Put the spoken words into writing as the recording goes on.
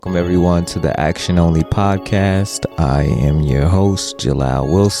Welcome everyone to the Action Only podcast. I am your host, Jalal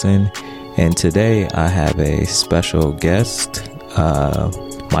Wilson, and today I have a special guest,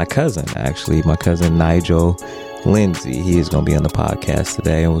 my cousin Nigel Lindsay. He is going to be on the podcast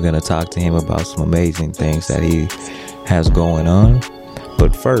today, and we're going to talk to him about some amazing things that he has going on.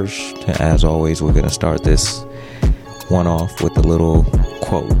 But first, as always, we're going to start this one off with a little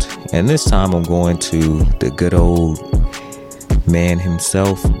quote, and this time I'm going to the good old man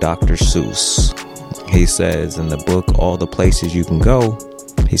himself, Dr. Seuss. He says in the book, All the Places You Can Go,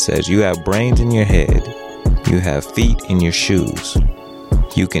 he says, you have brains in your head, you have feet in your shoes,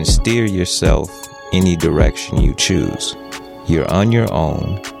 you can steer yourself any direction you choose, you're on your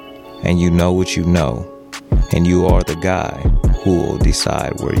own, and you know what you know, and you are the guy who will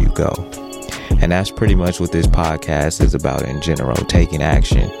decide where you go. And that's pretty much what this podcast is about in general, taking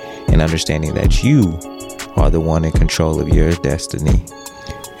action and understanding that you are the one in control of your destiny.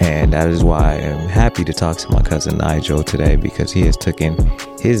 And that is why I am happy to talk to my cousin Nigel today, because he has taken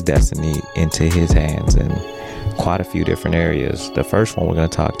his destiny into his hands in quite a few different areas. The first one we're going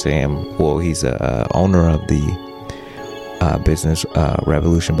to talk to him, well, he's a owner of the business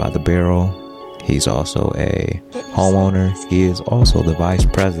Revolution by the Barrel. He's also a homeowner. He is also the vice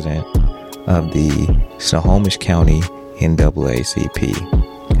president of the Snohomish County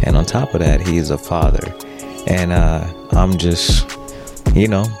NAACP. And on top of that, he is a father. And I'm just,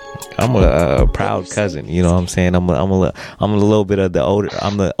 I'm a proud cousin. You know what I'm saying? I'm a little bit of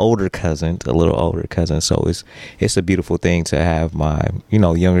I'm the older cousin, a little older cousin. So it's a beautiful thing to have my,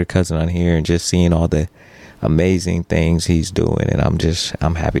 younger cousin on here and just seeing all the amazing things he's doing. And I'm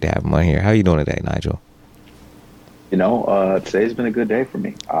happy to have him on here. How you doing today, Nigel? Today's been a good day for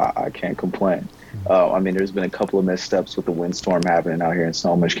me. I can't complain. There's been a couple of missteps with the windstorm happening out here in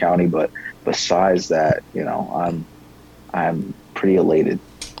Snohomish County, but besides that, I'm pretty elated.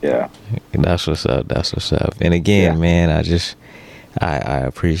 Yeah. That's what's up. And again, man, I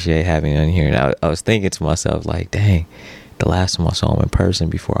appreciate having you on here. And I was thinking to myself, like, dang, the last time I saw him in person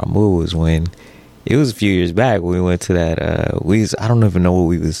before I moved was when it was a few years back when we went to that, I don't even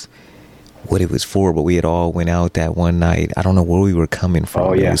know what it was for, but we had all went out that one night. I don't know where we were coming from.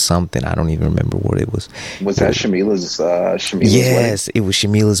 Oh, yeah. It was something. I don't even remember what it was. Was that Shamila's yes, wedding? It was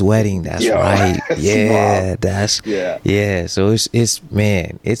Shamila's wedding. That's right. Yeah. So it's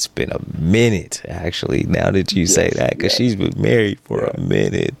been a minute, actually, now that you say that, because she's been married for a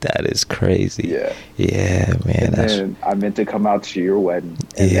minute. That is crazy. Yeah, man. And then I meant to come out to your wedding.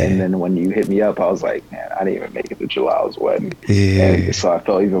 And then when you hit me up, I was like, man, I didn't even make it to Jalal's wedding. Yeah. And so I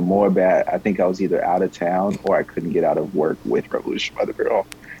felt even more bad. I think I was either out of town or I couldn't get out of work with Revolution by the Barrel.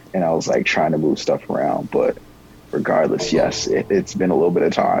 And I was like trying to move stuff around. But regardless, yes, it's been a little bit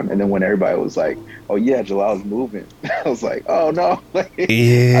of time. And then when everybody was like, oh, yeah, Jalal's moving, I was like, oh, no. I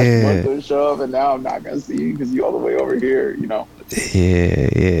just want to show up, and now I'm not going to see you because you're all the way over here, Yeah,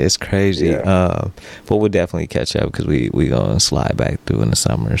 it's crazy. Yeah. But we'll definitely catch up because we going to slide back through in the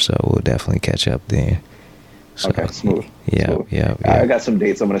summer. So we'll definitely catch up then. So, okay, smooth. Yeah. I got some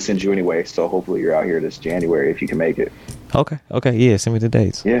dates I'm going to send you anyway, so hopefully you're out here this January if you can make it. Okay, yeah, send me the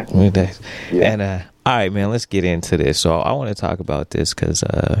dates. Yeah. Send me the dates. Yeah. And, all right, man, let's get into this. So I want to talk about this because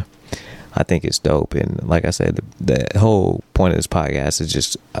I think it's dope. And like I said, the whole point of this podcast is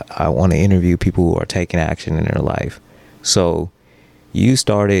just I want to interview people who are taking action in their life. So you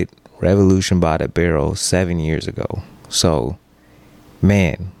started Revolution by the Barrel 7 years ago. So,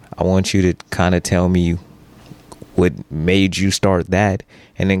 man, I want you to kind of tell me what made you start that,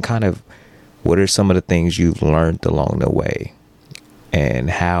 and then kind of what are some of the things you've learned along the way, and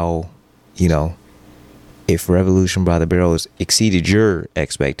how, if Revolution by the Barrel has exceeded your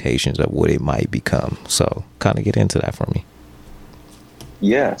expectations of what it might become. So kind of get into that for me.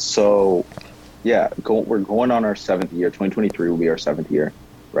 Yeah. So, we're going on our 7th year. 2023 will be our 7th year,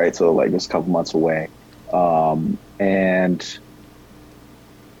 right? So like just a couple months away. And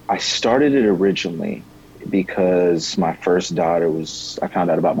I started it originally because I found out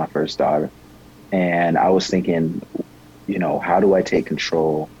about my first daughter, and I was thinking, how do I take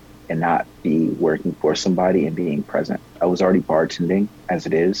control and not be working for somebody and being present? I was already bartending as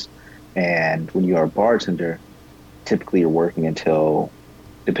it is. And when you are a bartender, typically you're working until,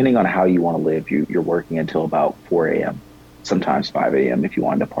 depending on how you want to live, you're working until about 4 a.m., sometimes 5 a.m. if you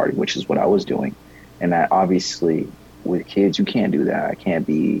wanted to party, which is what I was doing. And that obviously with kids, you can't do that. I can't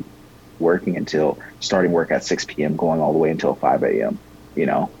be starting work at 6 p.m., going all the way until 5 a.m.,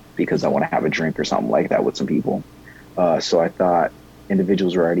 because I want to have a drink or something like that with some people. So I thought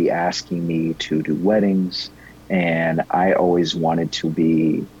individuals were already asking me to do weddings, and I always wanted to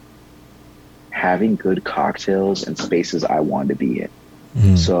be having good cocktails and spaces I wanted to be in.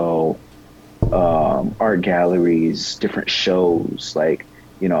 So art galleries, different shows. Like,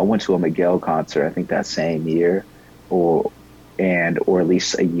 I went to a Miguel concert, I think that same year, or or at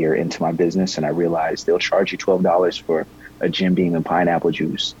least a year into my business, and I realized they'll charge you $12 for a Jim Beam and pineapple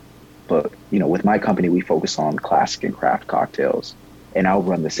juice. But, with my company, we focus on classic and craft cocktails, and I'll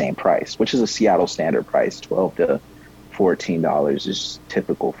run the same price, which is a Seattle standard price. $12 to $14 is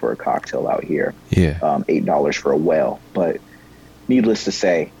typical for a cocktail out here. Yeah. $8 for a well. But needless to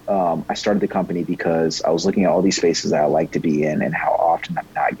say, I started the company because I was looking at all these spaces that I like to be in and how often I'm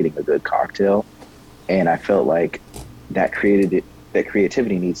not getting a good cocktail. And I felt like that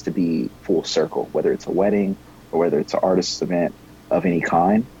creativity needs to be full circle, whether it's a wedding or whether it's an artist's event of any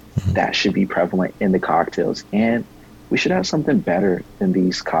kind. That should be prevalent in the cocktails. And we should have something better than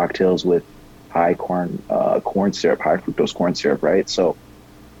these cocktails with high corn syrup, high fructose corn syrup, right? So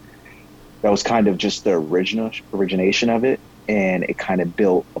that was kind of just the origination of it. And it kind of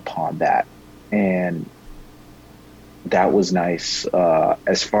built upon that. And that was nice.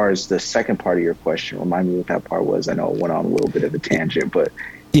 As far as the second part of your question, remind me what that part was. I know it went on a little bit of a tangent, but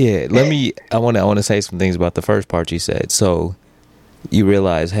yeah, I want to say some things about the first part you said. So you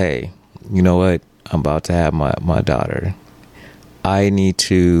realize, hey, you know what? I'm about to have my daughter. I need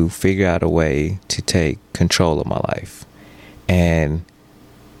to figure out a way to take control of my life and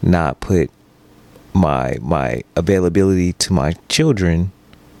not put my availability to my children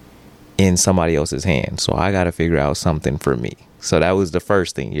in somebody else's hands. So I got to figure out something for me. So that was the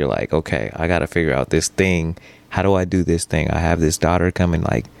first thing. You're like, okay, I got to figure out this thing. How do I do this thing? I have this daughter coming.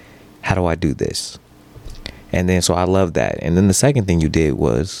 Like, how do I do this? And then, so I love that. And then the second thing you did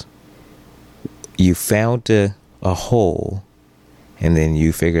was you found a hole, and then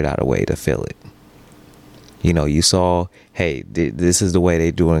you figured out a way to fill it. You saw, hey, this is the way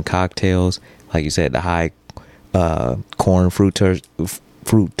they do in cocktails. Like you said, the high corn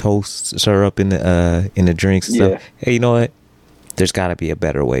fructose syrup in the drinks and stuff. Hey, you know what? There's got to be a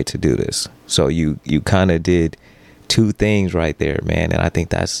better way to do this. So you kind of did two things right there, man. And I think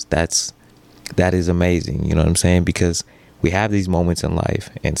that is amazing. You know what I'm saying? Because we have these moments in life,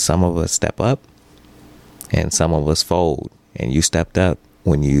 and some of us step up, and some of us fold. And you stepped up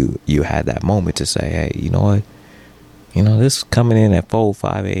when you had that moment to say, hey, you know what? This coming in at 5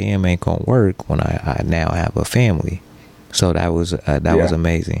 a.m. ain't gonna work when I now have a family. So that was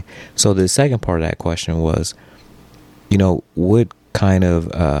amazing. So the second part of that question was, what kind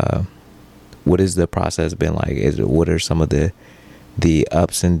of what has the process been like? What are some of the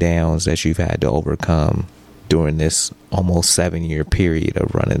ups and downs that you've had to overcome during this almost 7-year period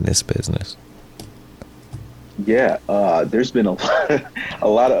of running this business? Yeah, there's been a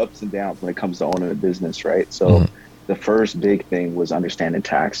lot of ups and downs when it comes to owning a business, right? So the first big thing was understanding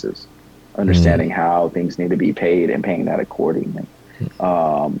taxes, understanding how things need to be paid and paying that accordingly.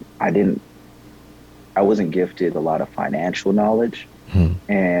 I wasn't gifted a lot of financial knowledge.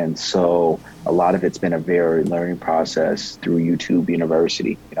 And so a lot of it's been a very learning process through YouTube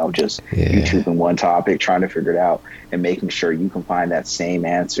University, just YouTubing one topic, trying to figure it out and making sure you can find that same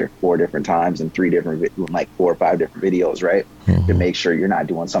answer 4 different times in 4 or 5 different videos, right? To make sure you're not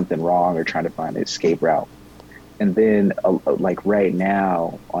doing something wrong or trying to find an escape route. And then like right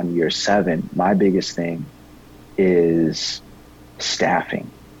now on year 7, my biggest thing is staffing.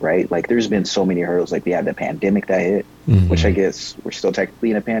 Right? Like there's been so many hurdles. Like we had the pandemic that hit, which I guess we're still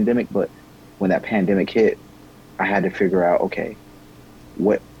technically in a pandemic, but when that pandemic hit, I had to figure out, okay,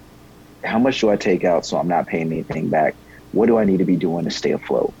 how much do I take out so I'm not paying anything back? What do I need to be doing to stay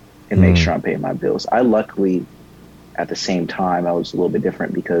afloat and make sure I'm paying my bills? I luckily, at the same time, I was a little bit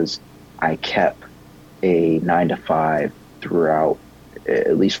different because I kept a 9-to-5 throughout,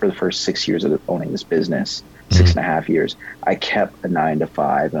 at least for the first 6 years of owning this business. 6.5 years, I kept a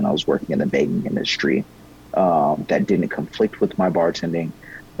 9-to-5 and I was working in the baking industry. That didn't conflict with my bartending,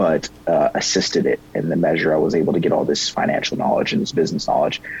 but assisted it in the measure I was able to get all this financial knowledge and this business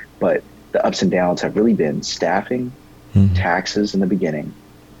knowledge. But the ups and downs have really been staffing, taxes in the beginning.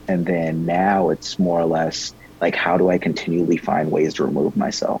 And then now it's more or less like, how do I continually find ways to remove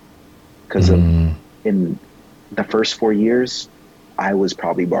myself? Because in the first 4 years, I was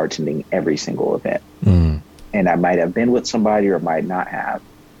probably bartending every single event. And I might have been with somebody or might not have.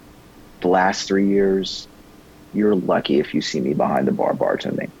 The last 3 years, you're lucky if you see me behind the bar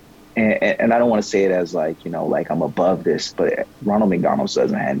bartending. And I don't want to say it as like, like I'm above this, but Ronald McDonald's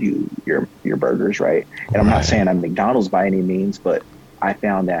doesn't hand you your burgers, right? And I'm not saying I'm McDonald's by any means, but I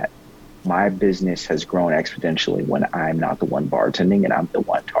found that my business has grown exponentially when I'm not the one bartending and I'm the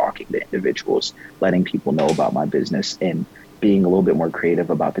one talking to individuals, letting people know about my business and being a little bit more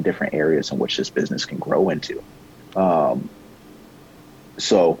creative about the different areas in which this business can grow into.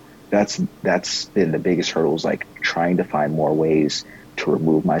 So that's been the biggest hurdles, like trying to find more ways to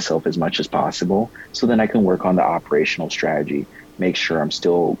remove myself as much as possible, so then I can work on the operational strategy, make sure I'm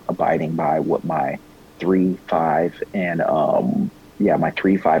still abiding by what my 3, 5, and my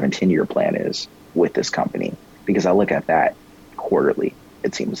 3, 5, and 10-year plan is with this company, because I look at that quarterly.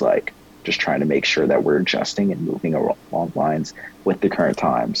 It seems like just trying to make sure that we're adjusting and moving along lines with the current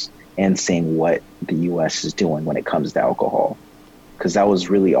times, and seeing what the U.S. is doing when it comes to alcohol, because that was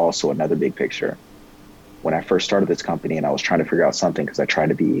really also another big picture. When I first started this company and I was trying to figure out something, because I tried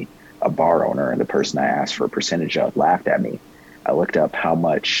to be a bar owner and the person I asked for a percentage of laughed at me, I looked up how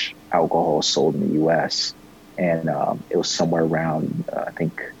much alcohol is sold in the U.S. and it was somewhere around, I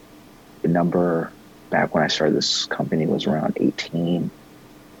think the number back when I started this company was around 18.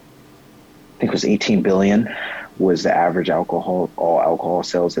 I think it was 18 billion was the average all alcohol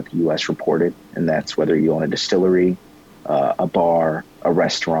sales that the U.S. reported. And that's whether you own a distillery, a bar, a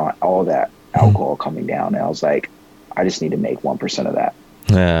restaurant, all that alcohol coming down. And I was like, I just need to make 1% of that.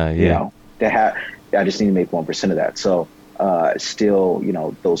 You know, I just need to make 1% of that. So still, you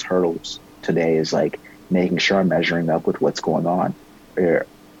know, those hurdles today is like making sure I'm measuring up with what's going on. Are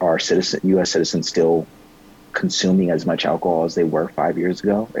U.S. citizens still consuming as much alcohol as they were 5 years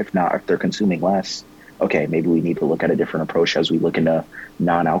ago? If not, if they're consuming less, okay, maybe we need to look at a different approach as we look into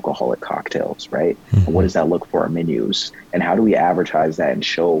non-alcoholic cocktails, right? And what does that look for our menus? And how do we advertise that and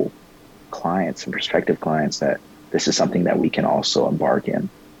show clients and prospective clients that this is something that we can also embark in?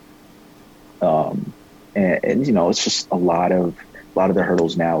 And you know, it's just a lot of the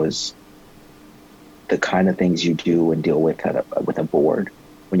hurdles now is the kind of things you do and deal with with a board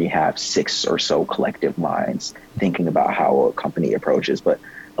when you have 6 or so collective minds thinking about how a company approaches. But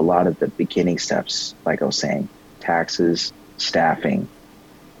a lot of the beginning steps, like I was saying, taxes, staffing,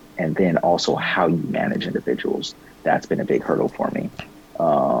 and then also how you manage individuals, that's been a big hurdle for me.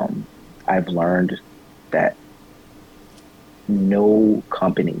 I've learned that no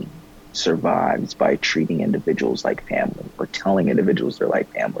company survives by treating individuals like family or telling individuals they're like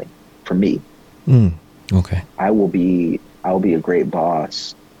family. For me, okay, I will be a great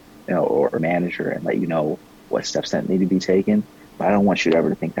boss, you know, or manager, and let you know what steps that need to be taken. But I don't want you to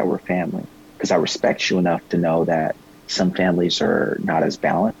ever think that we're family, because I respect you enough to know that some families are not as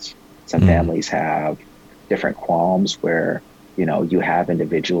balanced. Some families have different qualms where, you know, you have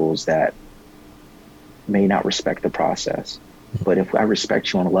individuals that may not respect the process. But if I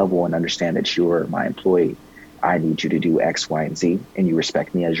respect you on a level and understand that you're my employee, I need you to do X, Y, and Z, and you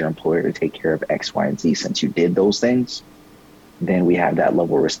respect me as your employer to take care of X, Y, and Z since you did those things, then we have that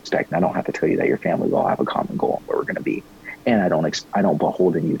level of respect. And I don't have to tell you that your family will have a common goal and where we're going to be. And I don't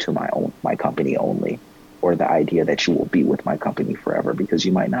beholden you to my company only, or the idea that you will be with my company forever, because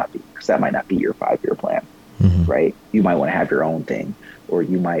you might not be, because that might not be your 5-year plan, right? You might want to have your own thing, or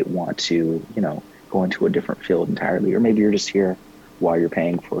you might want to, you know, go into a different field entirely, or maybe you're just here while you're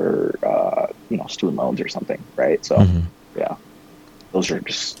paying for, you know, student loans or something, right? So, yeah, those are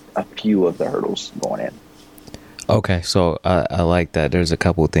just a few of the hurdles going in. Okay, so I like that. There's a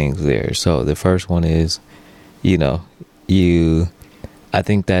couple of things there. So the first one is, you know, I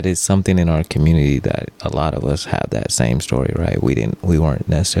think that is something in our community that a lot of us have that same story, right? We weren't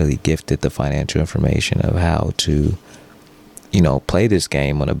necessarily gifted the financial information of how to, you know, play this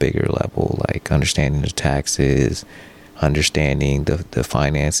game on a bigger level, like understanding the taxes, understanding the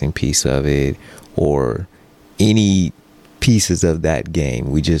financing piece of it, or any pieces of that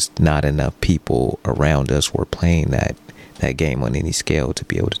game. We just, not enough people around us were playing that game on any scale to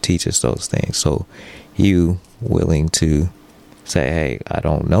be able to teach us those things. So you willing to say, hey, I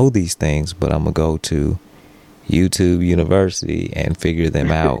don't know these things, but I'm gonna go to YouTube University and figure them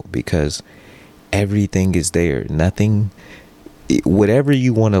out, because everything is there. Nothing, whatever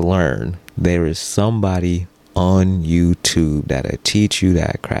you want to learn, there is somebody on YouTube that'll teach you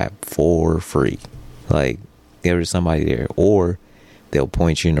that crap for free. Like, there is somebody there, or they'll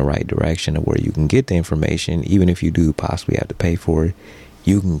point you in the right direction of where you can get the information. Even if you do possibly have to pay for it,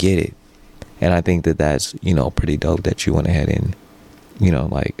 you can get it. And I think that that's, you know, pretty dope that you went ahead and, you know,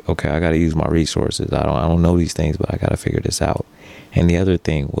 like, okay, I got to use my resources. I don't know these things, but I got to figure this out. And the other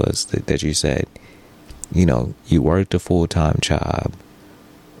thing was that you said, you know, you worked a full-time job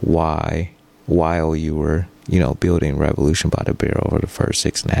while you were, you know, building Revolution by the Barrel over the first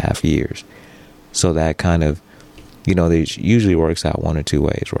 6.5 years. So that kind of, you know, it usually works out one or two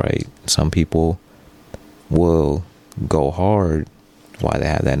ways, right? Some people will go hard while they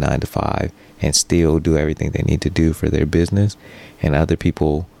have that 9 to 5 and still do everything they need to do for their business. And other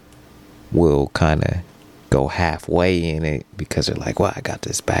people will kind of go halfway in it because they're like, well, I got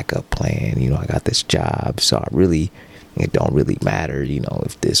this backup plan, you know, I got this job, so I really it don't really matter,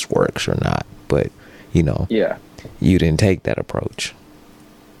 if this works or not. But, Yeah. you didn't take that approach.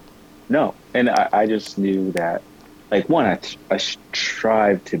 No. And I just knew that, like, one, I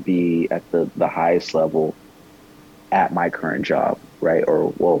strive to be at the highest level at my current job, right?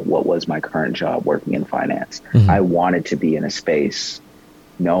 Or, well, what was my current job, working in finance. Mm-hmm. I wanted to be in a space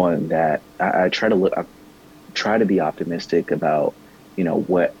knowing that I try to be optimistic about,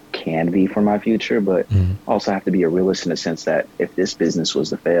 what can be for my future, but also have to be a realist in the sense that if this business was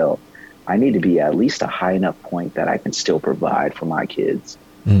to fail, I need to be at least a high enough point that I can still provide for my kids,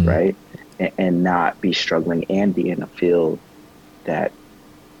 right? And not be struggling and be in a field that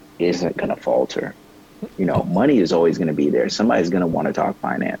isn't going to falter. Money is always going to be there. Somebody's going to want to talk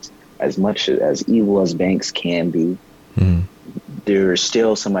finance. As much as evil as banks can be, there's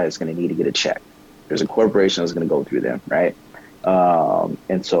still somebody that's going to need to get a check. There's a corporation that's going to go through them, right?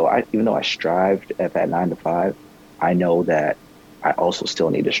 And so even though I strived at that 9 to 5, I know that I also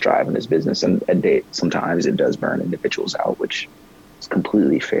still need to strive in this business. And sometimes it does burn individuals out, which is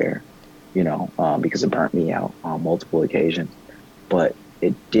completely fair, because it burnt me out on multiple occasions. But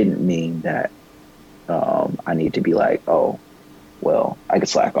it didn't mean that I need to be like, oh, well, I could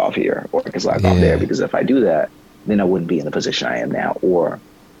slack off here or I could slack off there, because if I do that, then I wouldn't be in the position I am now, or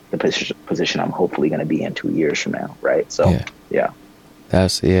the position I'm hopefully going to be in 2 years from now, right? So, yeah.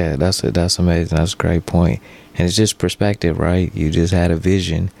 That's amazing. That's a great point. And it's just perspective, right? You just had a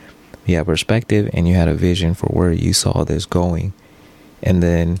vision. You had perspective and you had a vision for where you saw this going. And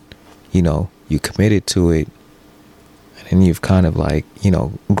then, you committed to it. And you've kind of like,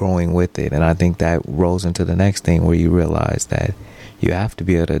 growing with it. And I think that rolls into the next thing where you realize that you have to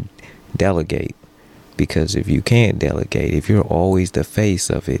be able to delegate. Because if you can't delegate, if you're always the face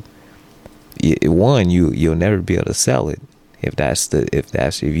of it, you'll never be able to sell it.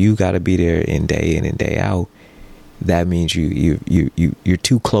 If you got to be there in and day out, that means you're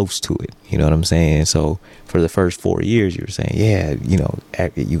too close to it. You know what I'm saying? So for the first 4 years, you were saying,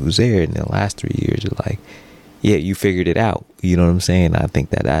 you was there, and the last 3 years, you're like, you figured it out. You know what I'm saying? I think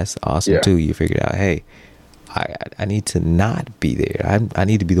that's awesome too. You figured out, hey, I need to not be there. I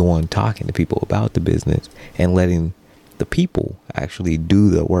need to be the one talking to people about the business and letting the people actually do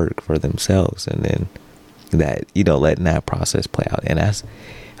the work for themselves. And then that, letting that process play out. And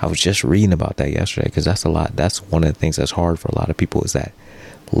I was just reading about that yesterday, because that's one of the things that's hard for a lot of people, is that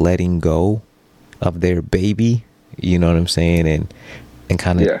letting go of their baby, you know what I'm saying? And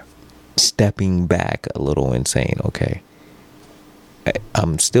kind of stepping back a little and saying, okay,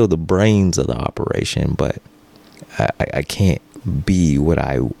 I'm still the brains of the operation, but I can't be what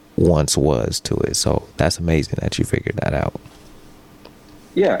I once was to it. So that's amazing that you figured that out.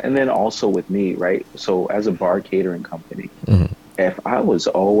 Yeah. And then also with me, right? So as a bar catering company, if I was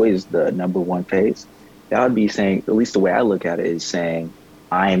always the number one face, that would be saying, at least the way I look at it, is saying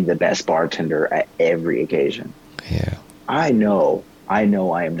I'm the best bartender at every occasion. Yeah. I know I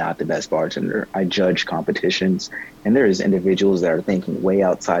am not the best bartender. I judge competitions, and there is individuals that are thinking way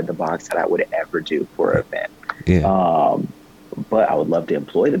outside the box that I would ever do for an event. Yeah. But I would love to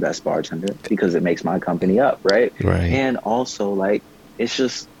employ the best bartender, because it makes my company up, right? Right. And also, like, it's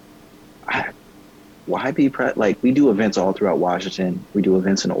just, why be like, we do events all throughout Washington. We do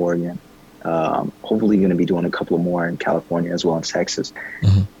events in Oregon. Hopefully going to be doing a couple more in California as well as Texas.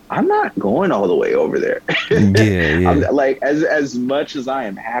 I'm not going all the way over there. I'm, like, as much as I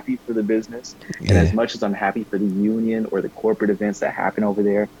am happy for the business, and as much as I'm happy for the union or the corporate events that happen over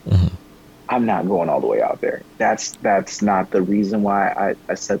there, I'm not going all the way out there. That's not the reason why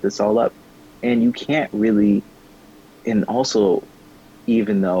I set this all up. And you can't really, and also,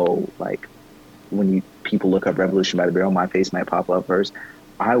 even though, like, when people look up Revolution by the Barrel, my face might pop up first.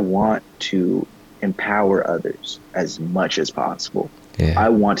 I want to empower others as much as possible. Yeah. I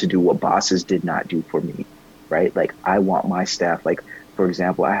want to do what bosses did not do for me, right? Like, I want my staff, like, for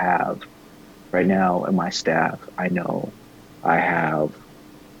example, I have right now in my staff, I know I have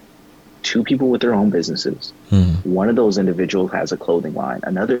 2 people with their own businesses. One of those individuals has a clothing line.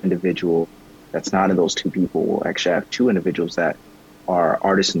 Another individual that's not in those 2 people will actually have 2 individuals that are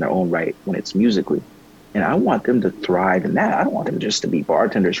artists in their own right when it's musically. And I want them to thrive in that. I don't want them just to be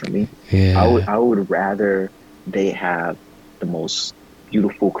bartenders for me. Yeah. I would rather they have the most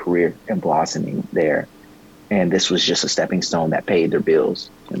beautiful career and blossoming there. And this was just a stepping stone that paid their bills,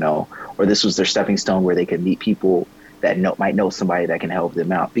 or this was their stepping stone where they could meet people that might know somebody that can help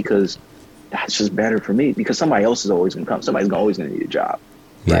them out, because that's just better for me, because somebody else is always going to come. Somebody's always going to need a job,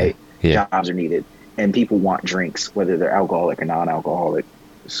 right? Yeah. Jobs are needed, and people want drinks, whether they're alcoholic or non-alcoholic.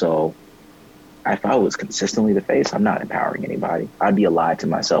 So if I was consistently the face, I'm not empowering anybody. I'd be a lie to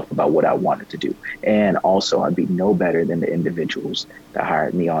myself about what I wanted to do. And also, I'd be no better than the individuals that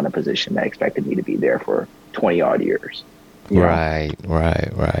hired me on a position that expected me to be there for 20 odd years. Right.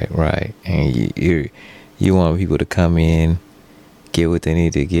 And you want people to come in, get what they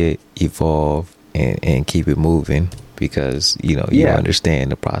need to get, evolve, and keep it moving, because, you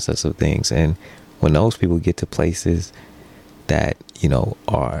understand the process of things. And when those people get to places that,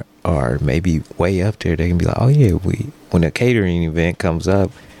 are maybe way up there, they can be like, oh yeah, when a catering event comes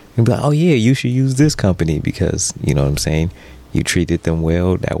up, you can be like, oh yeah, you should use this company because, you know what I'm saying, you treated them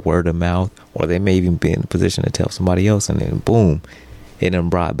well, that word of mouth, or they may even be in a position to tell somebody else, and then boom, it done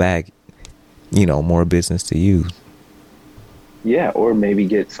brought back, more business to you. Yeah, or maybe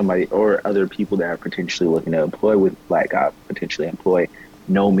get somebody or other people that are potentially looking to employ potentially employ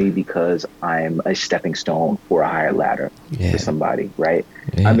know me because I'm a stepping stone for a higher ladder for somebody, right?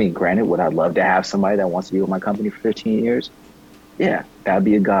 Yeah. I mean, granted, would I love to have somebody that wants to be with my company for 15 years? Yeah, that'd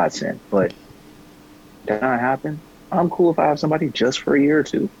be a godsend. But that not happen. I'm cool if I have somebody just for a year or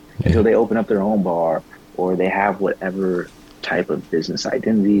two until they open up their own bar or they have whatever type of business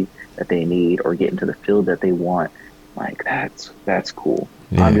identity that they need or get into the field that they want. Like, that's cool.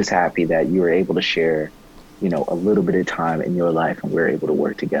 Yeah. I'm just happy that you were able to share, a little bit of time in your life, and we were able to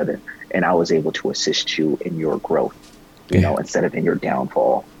work together, and I was able to assist you in your growth, instead of in your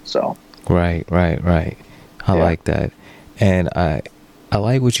downfall. So right. I like that. And I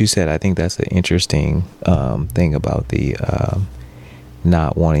like what you said. I think that's an interesting thing about the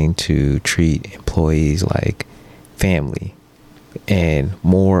not wanting to treat employees like family, and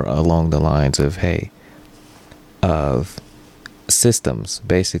more along the lines of, of systems.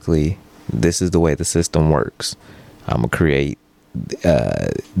 Basically, this is the way the system works. I'm going to create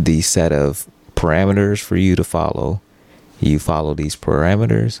the set of parameters for you to follow. You follow these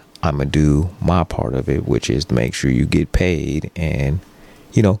parameters. I'm going to do my part of it, which is to make sure you get paid and,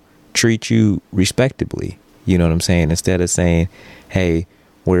 treat you respectably. You know what I'm saying? Instead of saying, hey,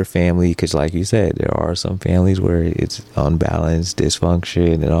 we're family, because like you said, there are some families where it's unbalanced,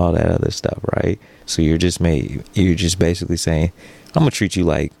 dysfunction, and all that other stuff, right? So you're just basically saying, I'm going to treat you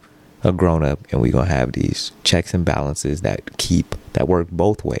like a grown-up, and we're going to have these checks and balances that work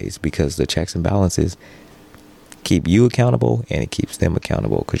both ways, because the checks and balances keep you accountable and it keeps them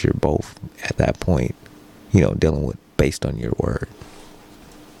accountable, because you're both at that point, dealing with based on your word.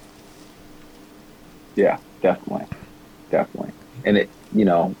 Yeah, definitely. And it,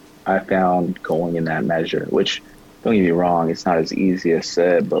 I found going in that measure, which, don't get me wrong, it's not as easy as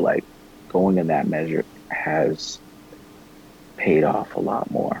said, but like going in that measure has paid off a lot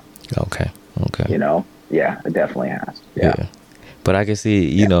more. Okay. Yeah, it definitely has. Yeah. But I can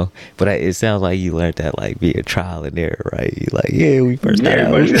see, but it sounds like you learned that like via trial and error, right? You're like, we first very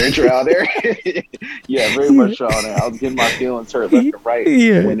much trial and error. Yeah, very much trial and error. I was getting my feelings hurt left and right.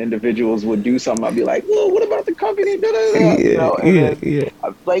 Yeah. When individuals would do something, I'd be like, well, what about the company?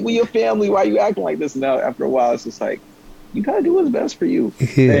 Like, with your family, why are you acting like this? And now after a while, it's just like, you gotta do what's best for you.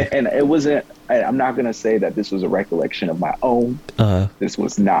 Yeah. And it wasn't, I'm not gonna say that this was a recollection of my own. This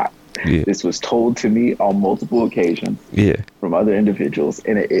was not. Yeah. This was told to me on multiple occasions from other individuals,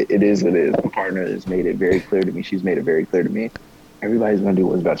 and it is what it is. My partner has made it very clear to me. She's made it very clear to me. Everybody's going to do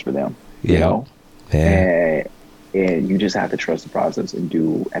what's best for them, and you just have to trust the process and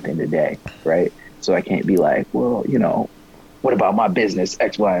do at the end of the day, right? So I can't be like, well, what about my business,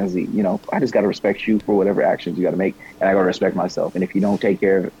 X, Y, and Z? I just got to respect you for whatever actions you got to make, and I got to respect myself. And if you don't take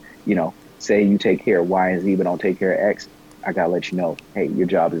care of, say you take care of Y and Z, but don't take care of X, I gotta let you know, hey, your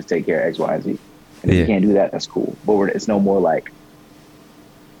job is to take care of X, Y, and Z. And if you can't do that, that's cool. But it's no more like,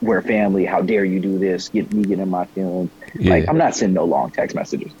 we're family, how dare you do this, get in my feelings. Yeah. Like, I'm not sending no long text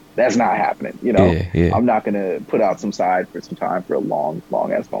messages. That's not happening, I'm not gonna put out some side for some time for a long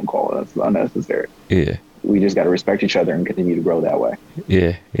ass phone call. That's unnecessary. Yeah. We just gotta respect each other and continue to grow that way.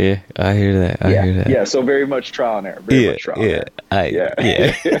 Yeah, I hear that. I hear that. Yeah, so very much trial and error. Very much trial and error. I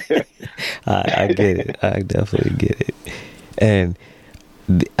get it. I definitely get it. And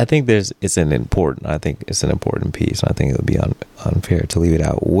I think it's an important piece. I think it would be unfair to leave it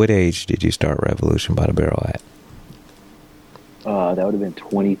out. What age did you start Revolution by the Barrel at? That would have been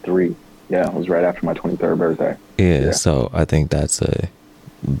 23. Yeah, it was right after my 23rd birthday. Yeah, so I think that's a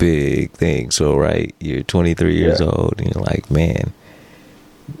big thing. So, right, you're 23 years old, and you're like, man,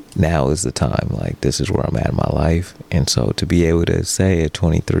 now is the time. Like, this is where I'm at in my life. And so to be able to say at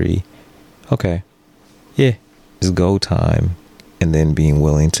 23, okay, it's go time, and then being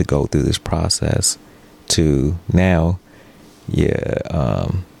willing to go through this process to now, you're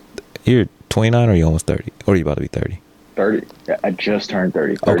 29 or you almost 30, or you about to be 30? 30. I just turned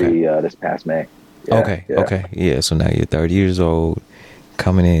 30. Okay. This past May. Yeah, Okay. yeah. Okay. Yeah. So now you're 30 years old,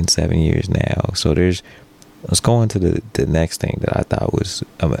 coming in 7 years now. So let's go into the next thing that I thought was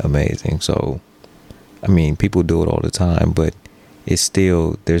amazing. So, I mean, people do it all the time, but it's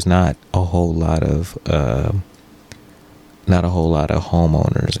still, there's not a whole lot of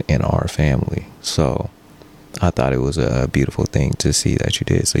homeowners in our family. So I thought it was a beautiful thing to see that you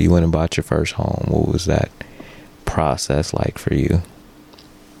did. So you went and bought your first home. What was that process like for you?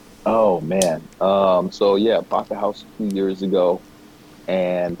 Oh man. So yeah, bought the house a few years ago,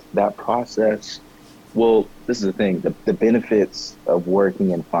 and that process. Well, this is the thing. The benefits of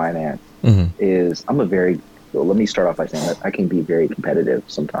working in finance Mm-hmm. is I'm a very. Well, let me start off by saying that I can be very competitive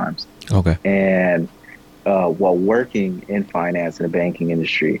sometimes, Okay. and while working in finance in the banking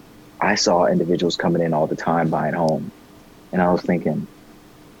industry, I saw individuals coming in all the time buying homes, and I was thinking,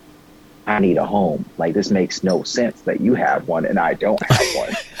 I need a home. Like, this makes no sense that you have one and I don't have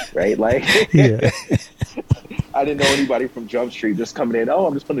one, right? Like, Yeah. I didn't know anybody from Jump Street just coming in. Oh,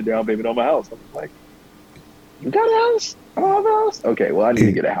 I'm just putting a down payment on my house. I'm like, you got a house? I don't have a house. Okay, well, I need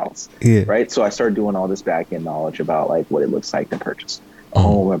to get a house, Yeah. right? So I started doing all this back end knowledge about like what it looks like to purchase a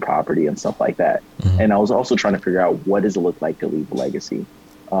home and property and stuff like that. And I was also trying to figure out, what does it look like to leave a legacy?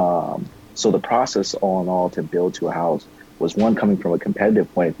 So the process all in all to build to a house was, one, coming from a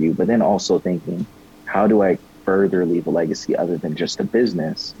competitive point of view, but then also thinking, how do I further leave a legacy other than just a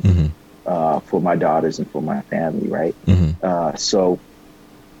business for my daughters and for my family, right? So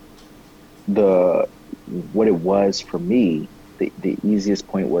what it was for me, the easiest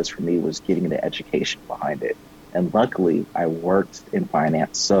point was for me was getting the education behind it. And luckily, I worked in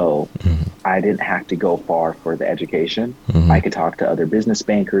finance, so I didn't have to go far for the education. I could talk to other business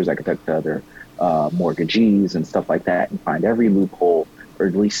bankers, I could talk to other mortgagees and stuff like that, and find every loophole, or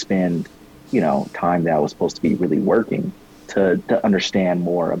at least spend, time that I was supposed to be really working to understand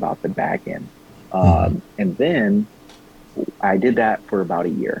more about the back end. And then I did that for about a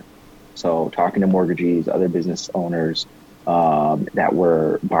year. So talking to mortgagees, other business owners that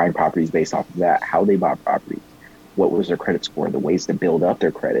were buying properties based off of that, how they bought properties, what was their credit score, the ways to build up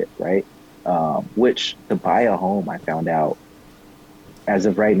their credit, right? Which, to buy a home, I found out, as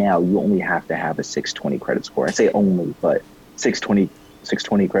of right now, you only have to have a 620 credit score. I say only, but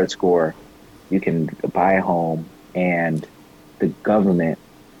 620 credit score, you can buy a home, and the government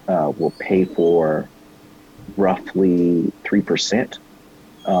will pay for roughly 3%.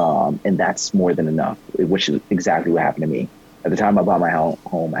 And that's more than enough, which is exactly what happened to me. At the time I bought my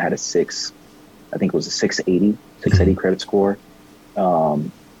home, I had I think it was a 680 credit score.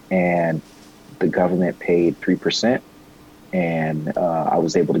 And the government paid 3%. And I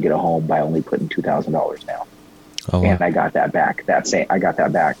was able to get a home by only putting $2,000 down. Oh, wow. And I got that back. I got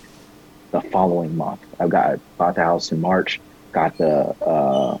that back the following month. Bought the house in March, got that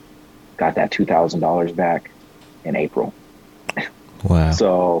 $2,000 back in April. Wow.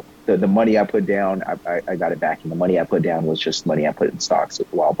 So the money I put down, I got it back. And the money I put down was just money I put in stocks a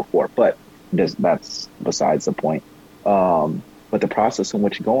while before. But that's besides the point. But the process in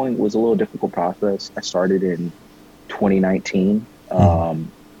which going was a little difficult process. I started in 2019. I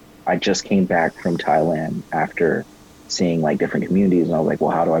just came back from Thailand after seeing like different communities. And I was like, well,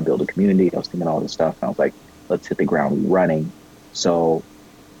 how do I build a community? I was thinking all this stuff. And I was like, let's hit the ground running. So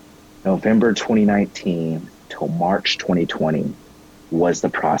November 2019 till March 2020 was the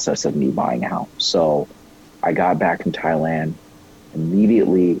process of me buying a house. So I got back from Thailand.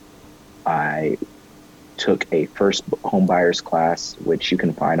 Immediately, I took a first home buyers class, which you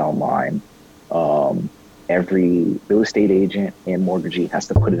can find online. Every real estate agent and mortgagee has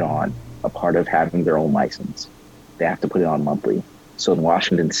to put it on, a part of having their own license. They have to put it on monthly. So in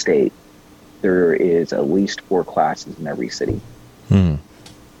Washington State, there is at least 4 classes in every city. And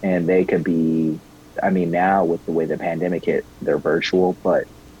they could be, now with the way the pandemic hit, they're virtual, but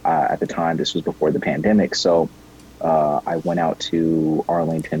at the time, this was before the pandemic. So I went out to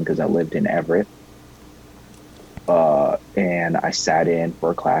Arlington because I lived in Everett. And I sat in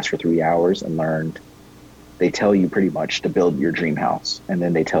for a class for 3 hours and learned. They tell you pretty much to build your dream house. And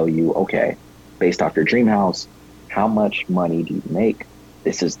then they tell you, okay, based off your dream house, how much money do you make?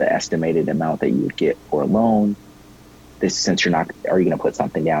 This is the estimated amount that you would get for a loan. Since are you going to put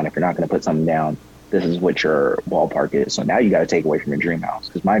something down? If you're not going to put something down, this is what your ballpark is. So now you got to take away from your dream house.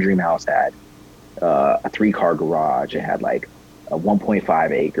 Because my dream house had a 3-car garage. It had like a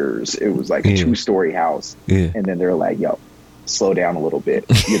 1.5 acres. It was like a 2-story house. And then they're like, yo, slow down a little bit.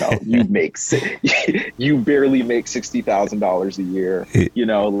 You know, you barely make $60,000 a year. You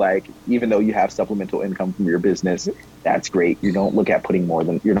know, like, even though you have supplemental income from your business, that's great. You don't look at putting more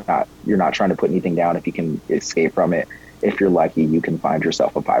than, you're not trying to put anything down if you can escape from it. If you're lucky, you can find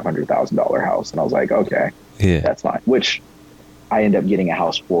yourself a $500,000 house. And I was like, okay, that's fine. Which I ended up getting a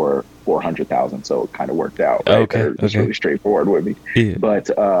house for $400,000, so it kind of worked out. Right? Okay, it's really straightforward with me. Yeah. But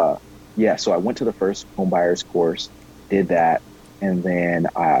so I went to the first home buyers course, did that, and then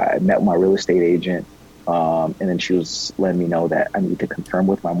I met my real estate agent, and then she was letting me know that I need to confirm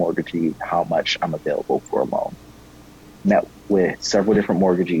with my mortgagee how much I'm available for a loan. Met with several different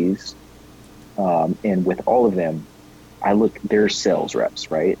mortgagees, and with all of them, they're sales reps,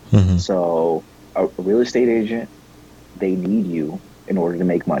 right? Mm-hmm. So a real estate agent, they need you in order to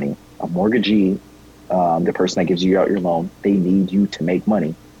make money. A mortgagee, the person that gives you out your loan, they need you to make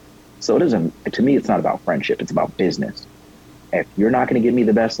money. So to me, it's not about friendship. It's about business. If you're not going to give me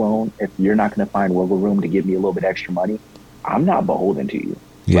the best loan, if you're not going to find wiggle room to give me a little bit extra money, I'm not beholden to you,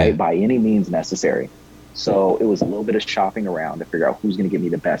 right? By any means necessary. So it was a little bit of shopping around to figure out who's going to give me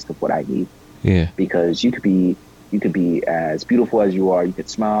the best of what I need. Yeah. Because you could be as beautiful as you are. You could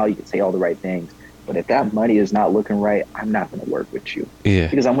smile. You could say all the right things. But if that money is not looking right, I'm not going to work with you. Yeah.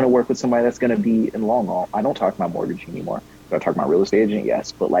 Because I'm going to work with somebody that's going to be in the long haul. I don't talk to my mortgagee anymore. Do I talk to my real estate agent?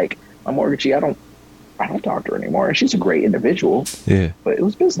 Yes. But like my mortgagee, I don't talk to her anymore. And she's a great individual. Yeah. But it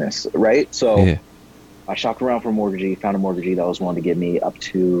was business, right? So I shopped around for a mortgagee, found a mortgagee that was willing to give me up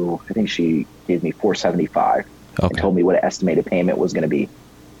to, I think she gave me $475 and told me what an estimated payment was going to be.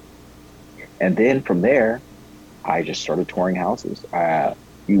 And then from there, I just started touring houses.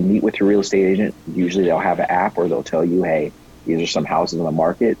 You meet with your real estate agent. Usually they'll have an app where they'll tell you, hey, these are some houses on the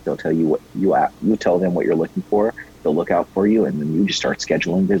market. They'll tell you what you tell them what you're looking for. They'll look out for you, and then you just start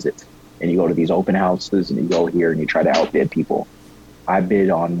scheduling visits. And you go to these open houses, and you go here, and you try to outbid people. I bid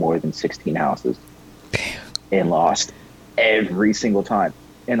on more than 16 houses. Damn. And lost every single time.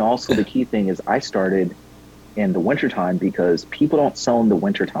 And also the key thing is I started in the wintertime because people don't sell in the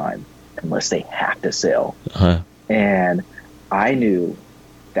wintertime unless they have to sell. Uh-huh. And I knew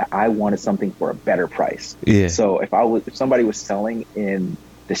that I wanted something for a better price. Yeah. So if somebody was selling in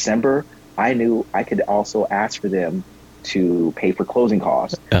December, I knew I could also ask for them to pay for closing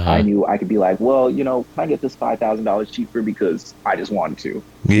costs. Uh-huh. I knew I could be like, well, can I get this $5,000 cheaper because I just wanted to,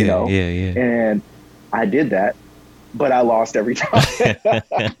 Yeah. And I did that, but I lost every time.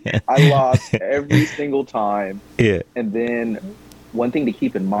 I lost every single time. Yeah. And then one thing to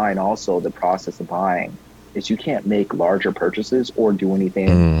keep in mind also, the process of buying, is you can't make larger purchases or do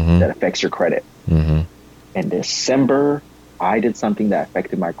anything that affects your credit. Mm-hmm. In December, I did something that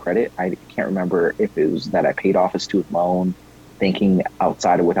affected my credit. I can't remember if it was that I paid off a student loan, thinking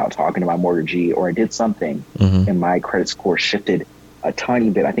outside of without talking to my mortgagee, or I did something and my credit score shifted a tiny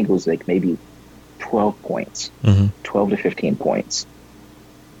bit. I think it was like maybe 12 points, 12 to 15 points.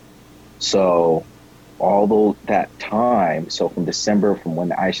 So although that time, so from December, from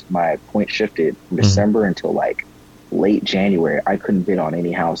when my point shifted from December until like late January, I couldn't bid on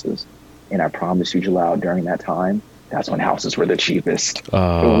any houses. And I promise you, Jalal, during that time, that's when houses were the cheapest. It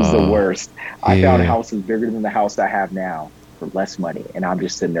was the worst. I found houses bigger than the house I have now for less money. And I'm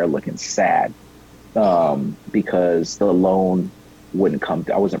just sitting there looking sad because the loan wouldn't come.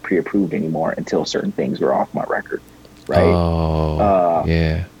 I wasn't pre-approved anymore until certain things were off my record.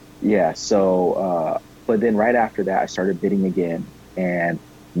 Right. Yeah. So, but then right after that, I started bidding again. And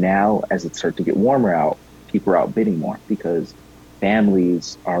now as it starts to get warmer out, people are out bidding more because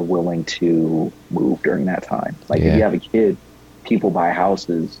families are willing to move during that time. Like if you have a kid, people buy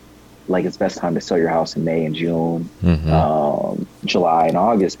houses. Like it's best time to sell your house in May and June, July and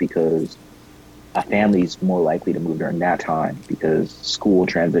August, because a family's more likely to move during that time because school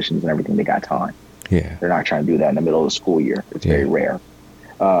transitions and everything, they got time. Yeah. They're not trying to do that in the middle of the school year. It's very rare.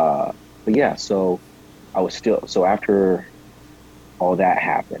 But yeah, so after all that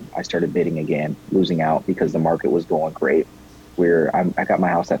happened, I started bidding again, losing out because the market was going great. I got my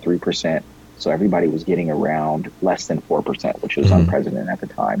house at 3%. So everybody was getting around less than 4%, which was unprecedented at the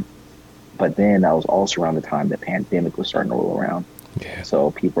time. But then that was also around the time the pandemic was starting to roll around. Yeah.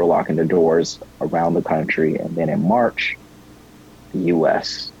 So people were locking the doors around the country. And then in March, the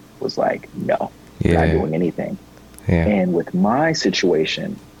U.S. was like, no, we're not doing anything. Yeah. And with my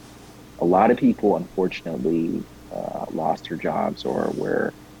situation, a lot of people, unfortunately, lost their jobs or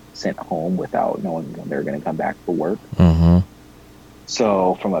were sent home without knowing when they're going to come back for work. Mm-hmm.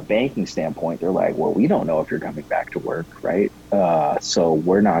 So from a banking standpoint, they're like, well, we don't know if you're coming back to work, right? So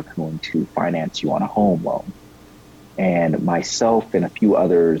we're not going to finance you on a home loan. And myself and a few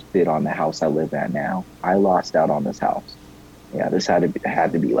others bid on the house I live at now. I lost out on this house. Yeah, this had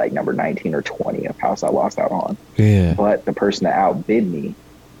to be like number 19 or 20 of house I lost out on. Yeah. But the person that outbid me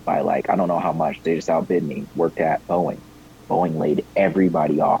by like, I don't know how much, they just outbid me, worked at Boeing. Boeing laid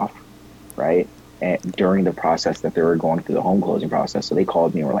everybody off, right? And during the process that they were going through the home closing process. So they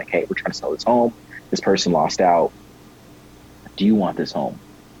called me and were like, hey, we're trying to sell this home. This person lost out. Do you want this home?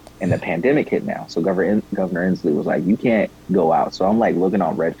 And the pandemic hit now. So Governor Inslee was like, you can't go out. So I'm like looking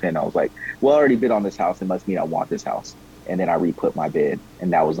on Redfin. I was like, well, I already bid on this house. It must mean I want this house. And then I re-put my bid.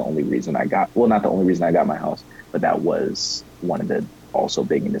 And that was the only reason I got, well, not the only reason I got my house, but that was one of the also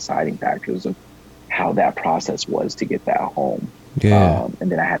big and deciding factors of how that process was to get that home. Yeah.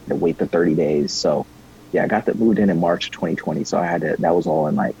 And then I had to wait the 30 days. So yeah, I got that moved in March of 2020. So I had to, that was all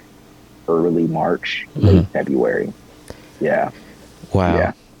in like early March, late February. Yeah. Wow.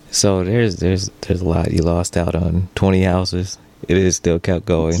 Yeah. So there's a lot. You lost out on 20 houses. It is still kept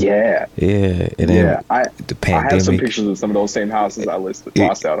going. Yeah. Yeah. And then the pandemic. I have some pictures of some of those same houses I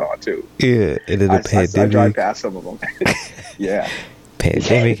lost out on too. Yeah. And then the pandemic. I drive past some of them. Yeah.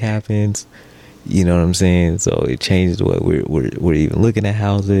 Pandemic happens. You know what I'm saying? So it changes what we're even looking at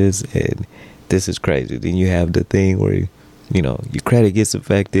houses, and this is crazy. Then you have the thing where you know your credit gets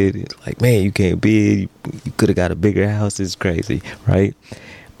affected. It's like, man, you can't bid. You could have got a bigger house. It's crazy, right?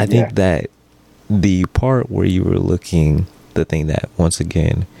 I think that the part where you were looking, the thing that once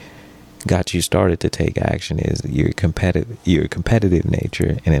again got you started to take action is your competitive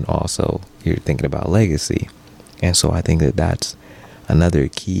nature, and then also you're thinking about legacy. And so I think that that's another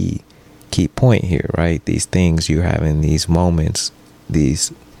key point here, right? These things you're having, these moments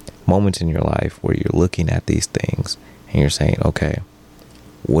in your life where you're looking at these things and you're saying, okay,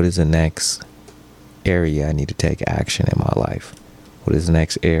 what is the next area I need to take action in my life? What is the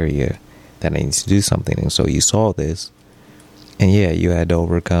next area that I need to do something? And so you saw this, and yeah, you had to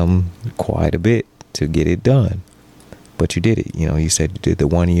overcome quite a bit to get it done, but you did it. You know, you said you did the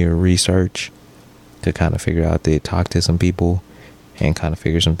 1 year research to kind of figure out, talk to some people and kind of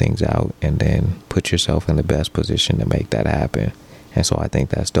figure some things out, and then put yourself in the best position to make that happen. And so I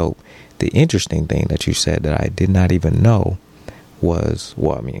think that's dope. The interesting thing that you said that I did not even know was,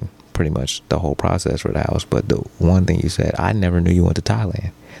 well, I mean, pretty much the whole process for the house, but the one thing you said, I never knew you went to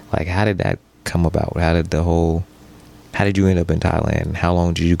Thailand. Like, how did that come about? How did you end up in Thailand? How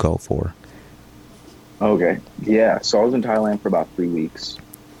long did you go for? Okay. Yeah. So I was in Thailand for about 3 weeks.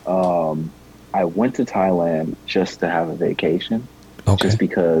 I went to Thailand just to have a vacation. Okay. Just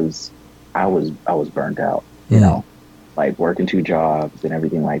because I was burnt out, you know, like working 2 jobs and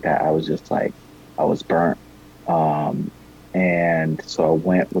everything like that. I was just like, I was burnt. And so I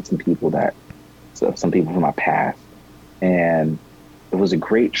went with some people from my past, and it was a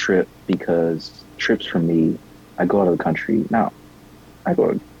great trip because trips for me, I go out of the country now. I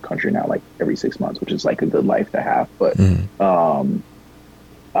go to the country now like every 6 months, which is like a good life to have. But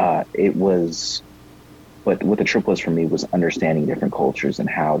but what the trip was for me was understanding different cultures and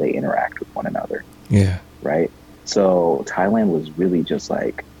how they interact with one another. Yeah. Right. So Thailand was really just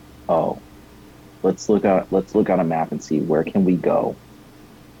like, oh, let's look on a map and see where can we go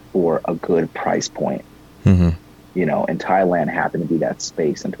for a good price point. You know, and Thailand happened to be that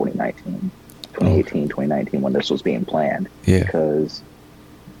space in 2019 when this was being planned. Yeah. Because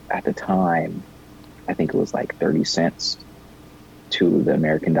at the time, I think it was like 30 cents to the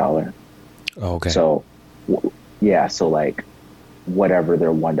American dollar. Okay. So, yeah, so like whatever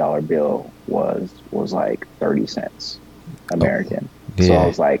their $1 bill was like 30 cents American. Yeah. So I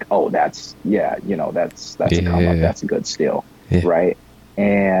was like, oh, that's a come up. That's a good steal. Yeah. Right.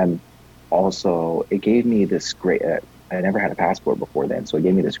 And also it gave me this great, I never had a passport before then. So it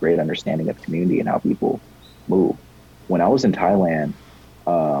gave me this great understanding of community and how people move. When I was in Thailand,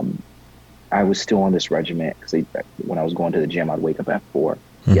 I was still on this regiment because when I was going to the gym, I'd wake up at 4,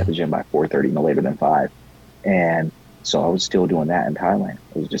 get at the gym by 4:30, no later than 5. And so I was still doing that in Thailand.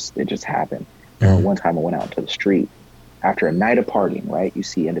 It just happened. And one time I went out to the street after a night of partying, right? You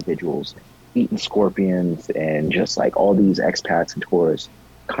see individuals eating scorpions and just like all these expats and tourists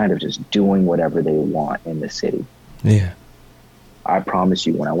kind of just doing whatever they want in the city. Yeah. I promise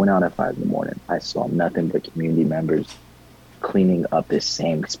you, when I went out at 5 a.m, I saw nothing but community members cleaning up this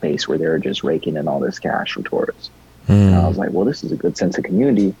same space where they were just raking in all this cash from tourists. And I was like, well, this is a good sense of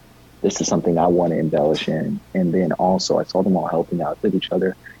community. This is something I want to embellish in. And then also I saw them all helping out with each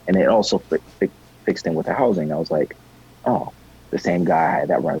other. And it also fixed in with the housing. I was like, oh, the same guy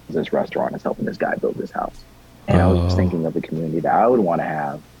that runs this restaurant is helping this guy build this house. And I was just thinking of the community that I would want to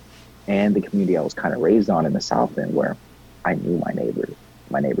have, and the community I was kind of raised on in the South End, where I knew my neighbors.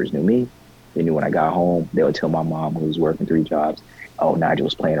 My neighbors knew me. They knew when I got home. They would tell my mom, who was working 3 jobs, oh, Nigel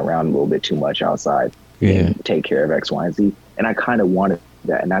was playing around a little bit too much outside. Yeah. take care of X, Y, and Z. And I kind of wanted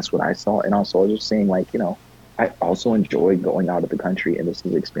that, and that's what I saw. And also, I was just saying, like, I also enjoy going out of the country, and this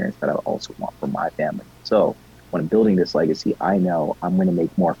is an experience that I also want for my family. So when I'm building this legacy, I know I'm going to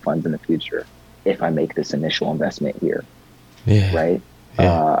make more funds in the future if I make this initial investment here. Yeah. Right.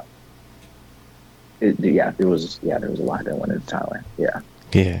 Yeah. There was a lot that went into Thailand. Yeah.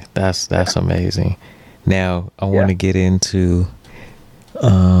 Yeah. That's amazing. Now I want to get into,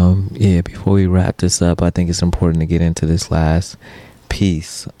 before we wrap this up, I think it's important to get into this last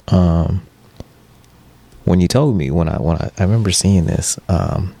piece. When you told me, when I remember seeing this,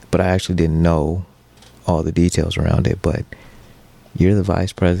 but I actually didn't know all the details around it, but you're the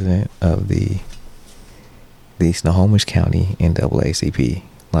vice president of the Snohomish County NAACP.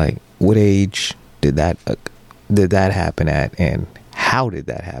 Like, what age did that happen at, and how did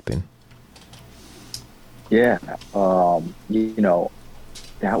that happen? Yeah, it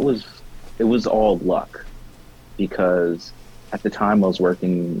was all luck, because at the time I was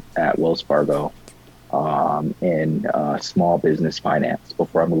working at Wells Fargo in small business finance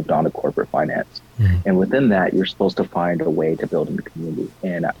before I moved on to corporate finance. Mm-hmm. And within that, you're supposed to find a way to build in the community.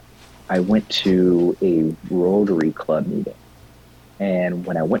 And I went to a Rotary Club meeting. And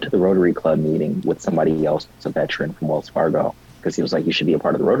when I went to the Rotary Club meeting with somebody else, a veteran from Wells Fargo, because he was like, you should be a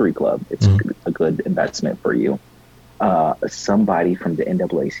part of the Rotary Club. It's a good investment for you. Somebody from the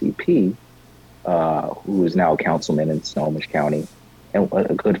NAACP, who is now a councilman in Snohomish County, and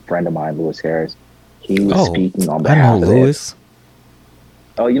a good friend of mine, Lewis Harris, he was speaking on behalf of Lewis.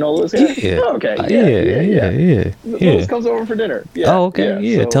 Oh, you know Lewis Harris? Yeah. Oh, okay. Yeah. Lewis comes over for dinner. Yeah. Oh, okay.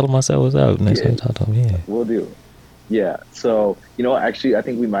 Yeah. So, tell him I said what's up next time you talk to him. Yeah. We'll do. Yeah. So, actually, I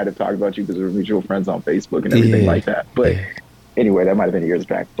think we might have talked about you because we're mutual friends on Facebook and everything like that. But anyway, that might have been years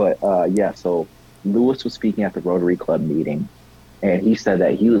back. But so Lewis was speaking at the Rotary Club meeting, and he said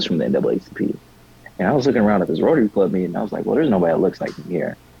that he was from the NAACP. And I was looking around at this Rotary Club meeting, and I was like, well, there's nobody that looks like me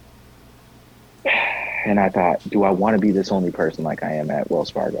here. And I thought, do I want to be this only person like I am at Wells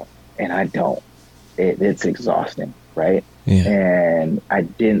Fargo? And I don't. It's exhausting, right? Yeah. And I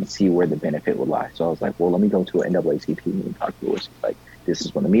didn't see where the benefit would lie. So I was like, well, let me go to an NAACP meeting and talk to Lewis. He's like, this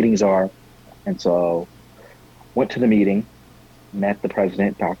is when the meetings are. And so went to the meeting, met the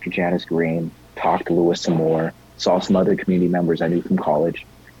president, Dr. Janice Green, talked to Lewis some more, saw some other community members I knew from college.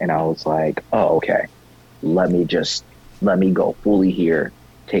 And I was like, oh, okay, let me go fully here,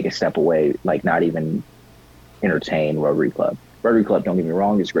 take a step away, like not even entertain Rotary Club. Rotary Club, don't get me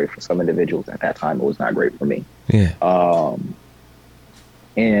wrong, is great for some individuals. At that time, it was not great for me. Yeah.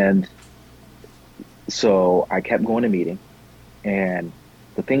 And so I kept going to meeting. And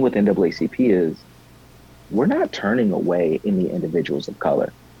the thing with NAACP is we're not turning away any individuals of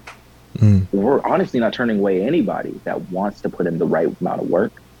color. We're honestly not turning away anybody that wants to put in the right amount of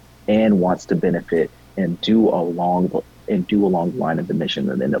work and wants to benefit and do along the line of the mission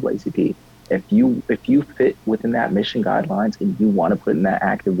of the NAACP. If you fit within that mission guidelines and you want to put in that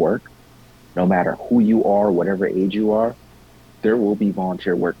active work, no matter who you are, whatever age you are, there will be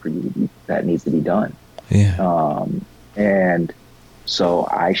volunteer work for you that needs to be done. Yeah. And so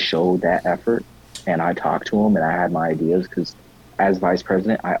I showed that effort, and I talked to him, and I had my ideas, because as vice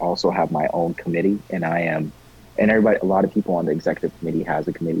president, I also have my own committee, and a lot of people on the executive committee has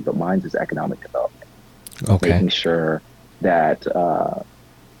a committee, but mine is economic development. Okay. Making sure that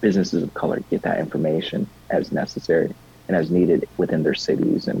businesses of color get that information as necessary and as needed within their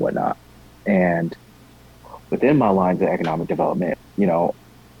cities and whatnot. And within my lines of economic development,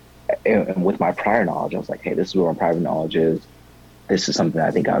 and with my prior knowledge, I was like, hey, this is where my private knowledge is. This is something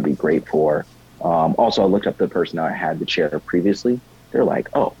I think I'd be great for. Also, I looked up the person I had the chair previously. They're like,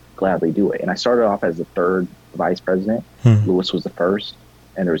 oh, gladly do it. And I started off as the third vice president. Lewis was the first,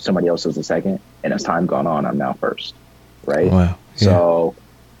 and there was somebody else as the second. And as time gone on, I'm now first, right? Wow. Yeah. So,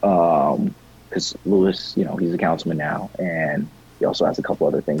 because Lewis, he's a councilman now, and he also has a couple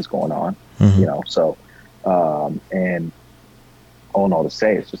other things going on, So, and all in all to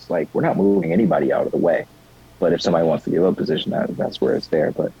say, it's just like we're not moving anybody out of the way. But if somebody wants to give up a position, that's where it's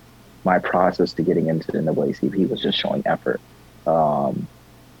there. But my process to getting into the NAACP was just showing effort.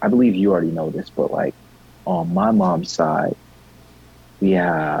 I believe you already know this, but like on my mom's side, we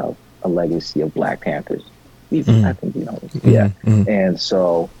have a legacy of Black Panthers. I think you know this. Yeah. And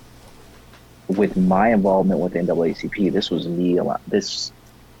so with my involvement with NAACP, this was me a lot. This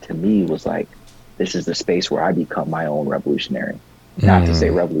to me was like, this is the space where I become my own revolutionary. Not to say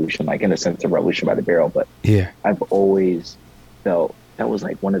revolution, like in the sense of revolution by the barrel, but I've always felt that was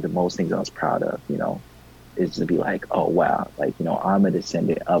like one of the most things I was proud of, is to be like, oh, wow, like, I'm a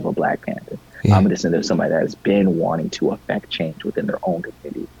descendant of a Black Panther. Yeah. I'm a descendant of somebody that has been wanting to affect change within their own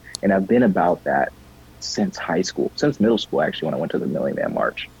community. And I've been about that since high school, since middle school, actually, when I went to the Million Man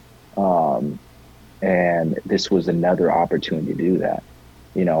March. And this was another opportunity to do that.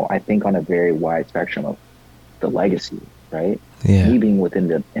 I think on a very wide spectrum of the legacy, right? Yeah. Me being within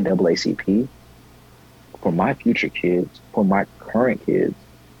the NAACP, for my future kids, for my current kids,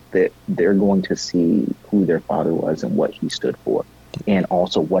 that they're going to see who their father was and what he stood for, and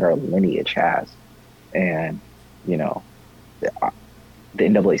also what our lineage has. And, the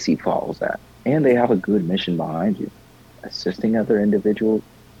NAACP follows that. And they have a good mission behind you, assisting other individuals,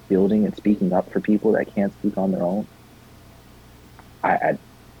 building and speaking up for people that can't speak on their own. I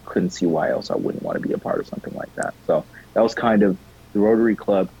couldn't see why else I wouldn't want to be a part of something like that. So that was kind of the Rotary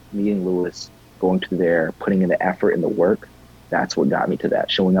Club, meeting Lewis, going to there, putting in the effort and the work. That's what got me to that.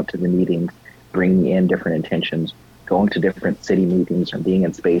 Showing up to the meetings, bringing in different intentions, going to different city meetings or being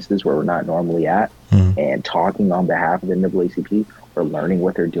in spaces where we're not normally at, and talking on behalf of the NAACP or learning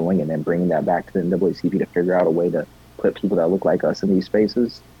what they're doing and then bringing that back to the NAACP to figure out a way to put people that look like us in these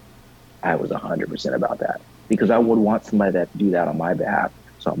spaces. I was 100% about that, because I would want somebody that to do that on my behalf.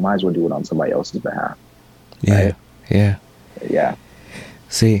 So I might as well do it on somebody else's behalf. Yeah. Right? Yeah.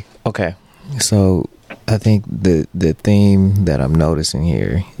 See, okay. So I think the theme that I'm noticing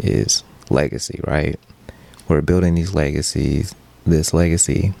here is legacy, right? We're building this legacy,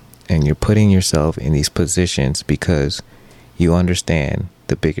 and you're putting yourself in these positions because you understand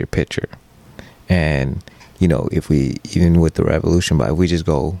the bigger picture. And, if we, even with the if we just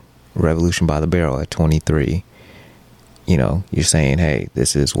go revolution by the barrel at 23, you're saying, hey,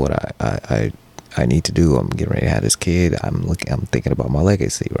 this is what I need to do. I'm getting ready to have this kid. I'm thinking about my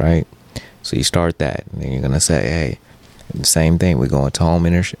legacy, right? So you start that, and then you're going to say, hey, the same thing. We're going to home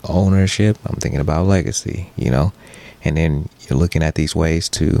ownership. I'm thinking about legacy, and then you're looking at these ways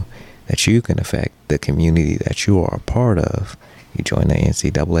that you can affect the community that you are a part of. You join the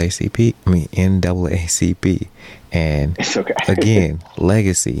NAACP, and It's okay. Again,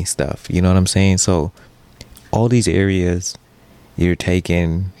 legacy stuff. You know what I'm saying? So all these areas you're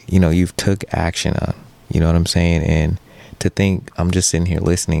taking, you've took action on. You know what I'm saying? And to think, I'm just sitting here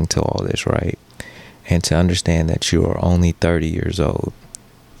listening to all this, right? And to understand that you are only 30 years old.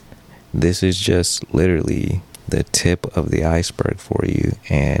 This is just literally the tip of the iceberg for you.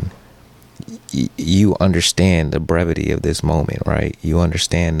 And you understand the brevity of this moment, right? You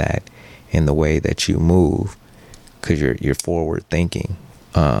understand that in the way that you move, because you're forward thinking,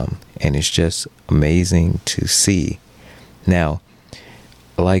 and it's just amazing to see. Now,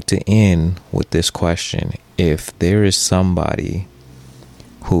 I like to end with this question: if there is somebody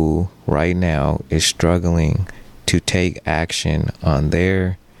who right now is struggling to take action on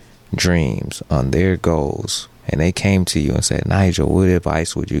their dreams, on their goals, and they came to you and said, Nigel, what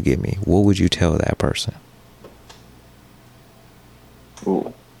advice would you give me? What would you tell that person?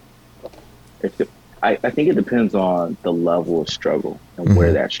 Ooh. I think it depends on the level of struggle and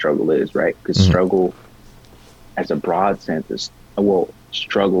where that struggle is, right? Because struggle, as a broad sense,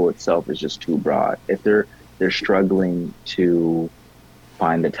 struggle itself is just too broad. If they're struggling to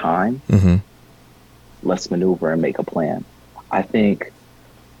find the time, let's maneuver and make a plan. I think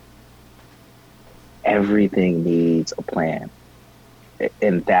everything needs a plan,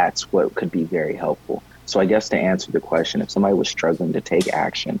 and that's what could be very helpful. So I guess to answer the question, if somebody was struggling to take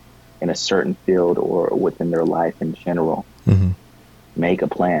action in a certain field or within their life in general, make a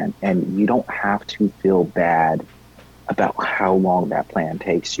plan. And you don't have to feel bad about how long that plan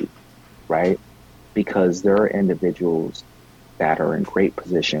takes you, right? Because there are individuals that are in great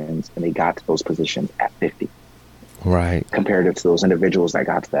positions and they got to those positions at 50. Right. Comparative to those individuals that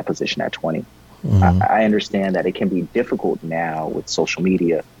got to that position at 20. I understand that it can be difficult now with social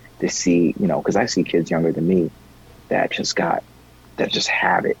media to see, because I see kids younger than me that just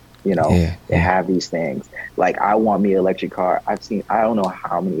have it, they have these things. Like, I want me an electric car. I don't know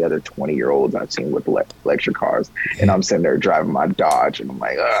how many other 20-year-olds I've seen with electric cars, and I'm sitting there driving my Dodge, and I'm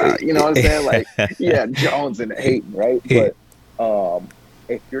like, you know what I'm saying? Like, yeah, Jones and hating, right? But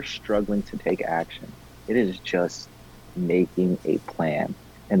if you're struggling to take action, it is just making a plan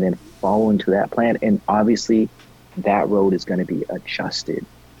and then following to that plan. And obviously that road is going to be adjusted.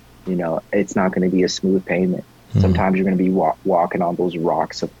 It's not going to be a smooth pavement. Sometimes you're going to be walking on those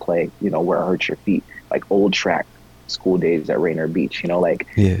rocks of clay, where it hurts your feet, like old track school days at Rainier Beach, like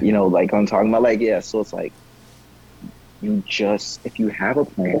I'm talking about, so it's like, if you have a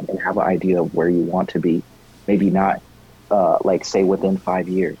plan and have an idea of where you want to be, maybe not, say within 5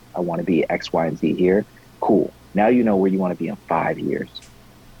 years, I want to be X, Y, and Z here. Cool. Now you know where you want to be in 5 years.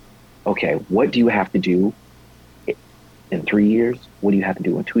 Okay, what do you have to do in 3 years? What do you have to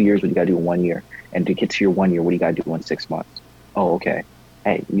do in 2 years? What do you got to do in 1 year? And to get to your 1 year, what do you got to do in 6 months? Oh, okay.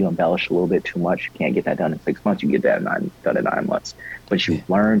 hey, you embellish a little bit too much. You can't get that done in 6 months. You get that done in 9 months. But you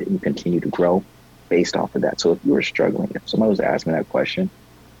learned and you continue to grow based off of that. So if you were struggling, if somebody was asking that question,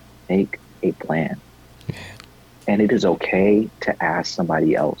 make a plan. And it is okay to ask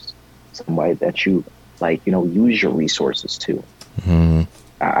somebody else, somebody that you like, use your resources too. Mm-hmm.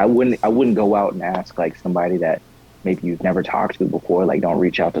 I wouldn't go out and ask like somebody that maybe you've never talked to before. Like, don't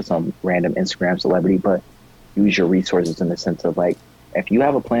reach out to some random Instagram celebrity, but use your resources in the sense of like, if you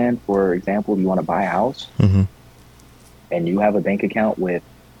have a plan, for example, you want to buy a house and you have a bank account with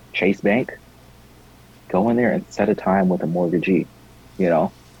Chase Bank, go in there and set a time with a mortgagee,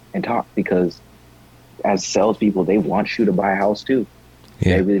 and talk, because as salespeople, they want you to buy a house too.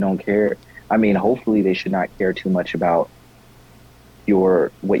 Yeah. They really don't care. I mean, hopefully they should not care too much about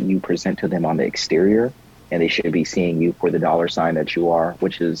what you present to them on the exterior, and they should be seeing you for the dollar sign that you are,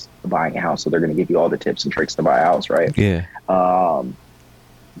 which is buying a house. So they're going to give you all the tips and tricks to buy a house, right? Yeah.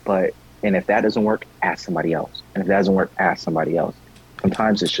 And if that doesn't work, ask somebody else. And if that doesn't work, ask somebody else.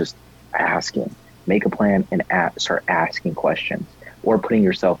 Sometimes it's just asking. Make a plan and start asking questions, or putting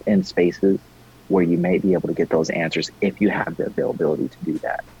yourself in spaces where you may be able to get those answers if you have the availability to do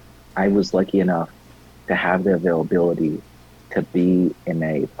that. I was lucky enough to have the availability to be in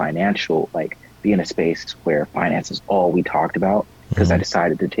a financial, be in a space where finance is all we talked about, because I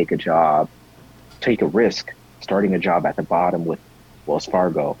decided to take a risk, starting a job at the bottom with Wells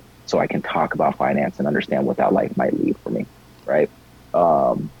Fargo, so I can talk about finance and understand what that life might lead for me, right?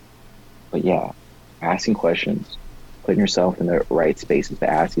 But yeah, asking questions, putting yourself in the right spaces to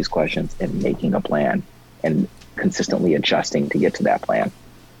ask these questions, and making a plan and consistently adjusting to get to that plan.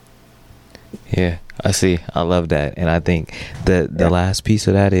 Yeah, I see. I love that. And I think the last piece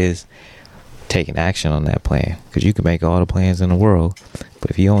of that is taking action on that plan, because you can make all the plans in the world,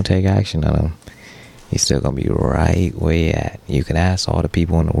 but if you don't take action on them, you're still going to be right where you're at. You can ask all the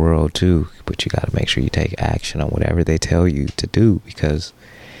people in the world too, but you got to make sure you take action on whatever they tell you to do, because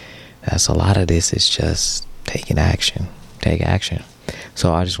that's a lot of this is just taking action. Take action.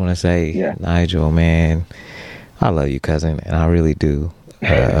 So I just want to say, Nigel, man, I love you, cousin, and I really do.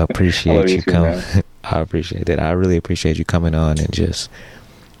 Appreciate you coming. I appreciate that. I really appreciate you coming on, and just,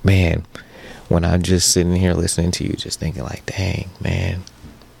 man, when I'm just sitting here listening to you, just thinking like, dang, man,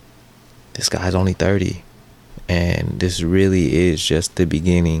 this guy's only 30, and this really is just the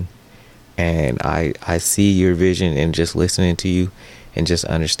beginning. And I see your vision, and just listening to you and just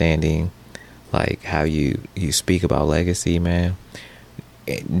understanding like how you speak about legacy, man.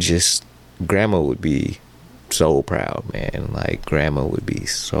 Just grandma would be so proud, man. Like, grandma would be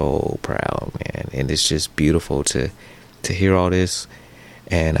so proud, man. And it's just beautiful to hear all this.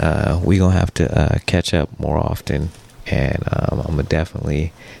 And we gonna have to catch up more often. And I'm gonna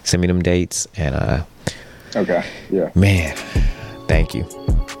definitely send me them dates. And okay, yeah, man, thank you.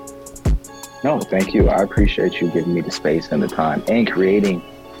 No, thank you. I appreciate you giving me the space and the time, and creating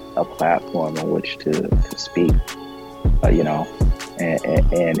a platform on which to speak.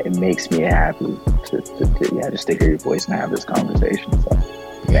 And it makes me happy just to hear your voice and have this conversation. So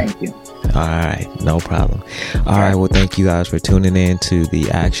thank you. All right, no problem. All right, well, thank you guys for tuning in to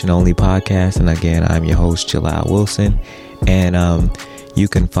the Action Only podcast. And again, I'm your host, Jalal Wilson. And you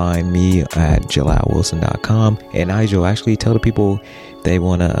can find me at jalalwilson.com. And Nigel, actually tell the people they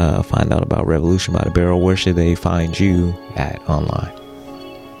want to find out about Revolution by the Barrel. Where should they find you at online?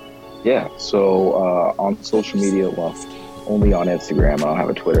 Yeah, so on social media, well, only on Instagram. I don't have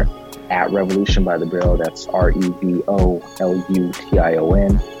a Twitter. At Revolution by the Barrel. That's REVOLUTION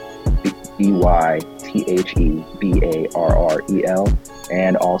BYTHEBARREL.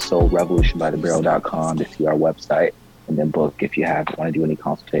 And also revolutionbythebarrel.com to see our website, and then book if you want to do any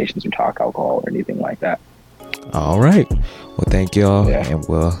consultations or talk alcohol or anything like that. All right. Well, thank y'all, and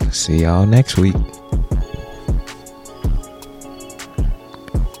we'll see y'all next week.